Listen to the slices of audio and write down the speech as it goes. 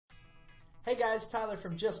Hey guys, Tyler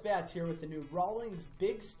from Just Bats here with the new Rawlings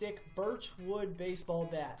Big Stick Birch Wood Baseball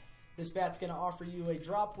Bat. This bat's going to offer you a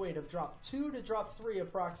drop weight of drop 2 to drop 3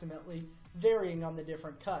 approximately, varying on the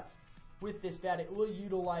different cuts. With this bat, it will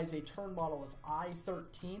utilize a turn model of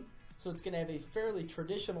PAI13, so it's going to have a fairly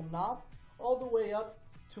traditional knob all the way up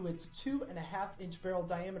to its 2.5-inch barrel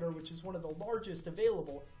diameter, which is one of the largest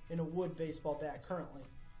available in a wood baseball bat currently.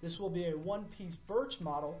 This will be a one-piece birch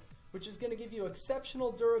model, which is going to give you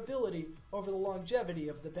exceptional durability over the longevity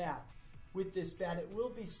of the bat. With this bat, it will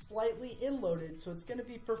be slightly inloaded, so it's going to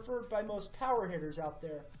be preferred by most power hitters out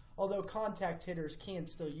there, although contact hitters can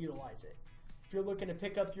still utilize it. If you're looking to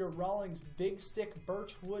pick up your Rawlings Big Stick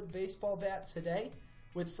Birch Wood Baseball Bat today,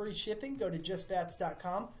 with free shipping, go to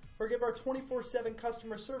JustBats.com or give our 24/7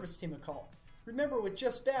 customer service team a call. Remember, with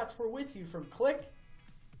Just Bats, we're with you from click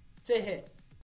to hit.